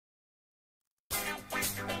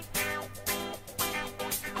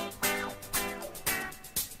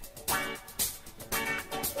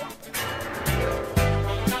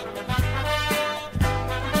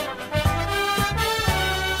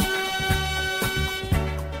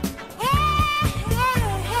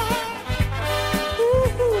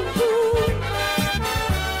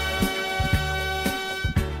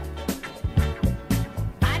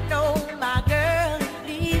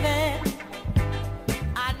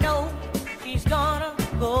she's gonna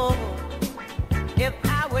go. If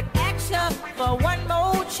I would ask her for one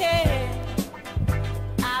more chance,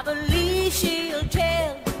 I believe she'll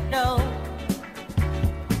tell no.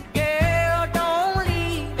 Girl, don't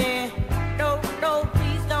leave me. No, no,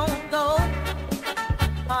 please don't go.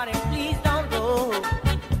 Honey, please don't go.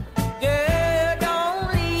 Girl,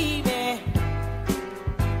 don't leave me.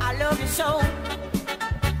 I love you so.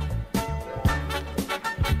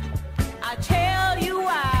 I tell you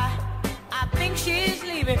why I think she's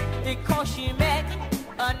leaving, because she met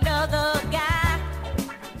another guy,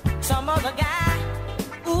 some other guy.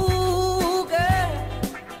 Ooh, girl,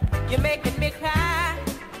 you're making me cry,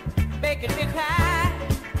 making me cry.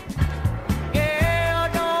 Girl,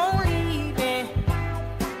 don't leave me.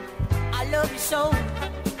 I love you so.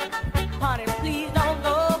 Honey, please don't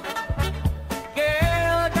go.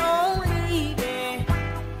 Girl, don't leave me.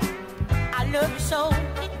 I love you so.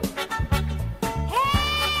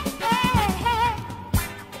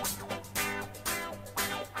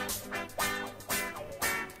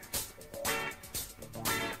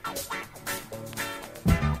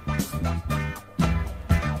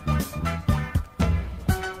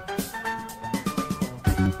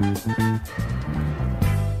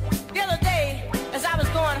 The other day, as I was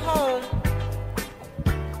going home,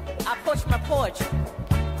 I approached my porch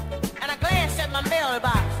and I glanced at my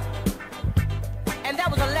mailbox, and there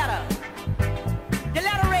was a letter. The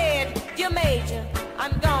letter read, "Dear Major,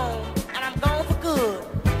 I'm gone, and I'm gone for good.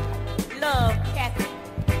 Love, Kathy."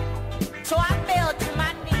 So I fell to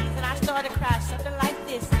my knees and I started to cry, something like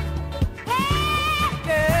this. Hey,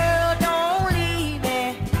 girl, don't leave me.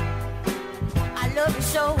 I love you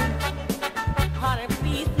so. Honey,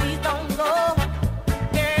 please, please don't go.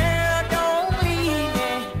 Girl, don't leave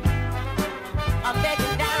me. I'm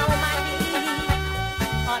begging down on my knees.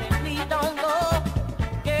 Honey, please don't go.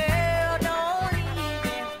 Girl, don't leave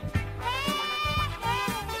me.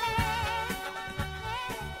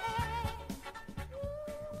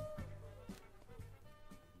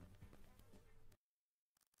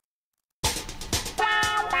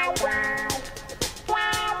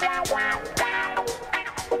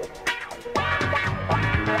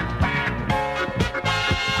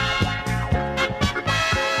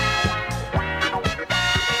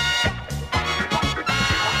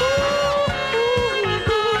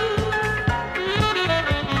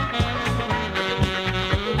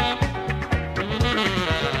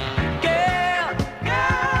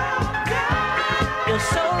 You're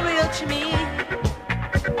so real to me.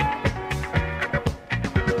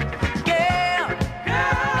 Girl,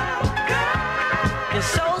 you're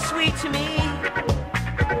so sweet to me.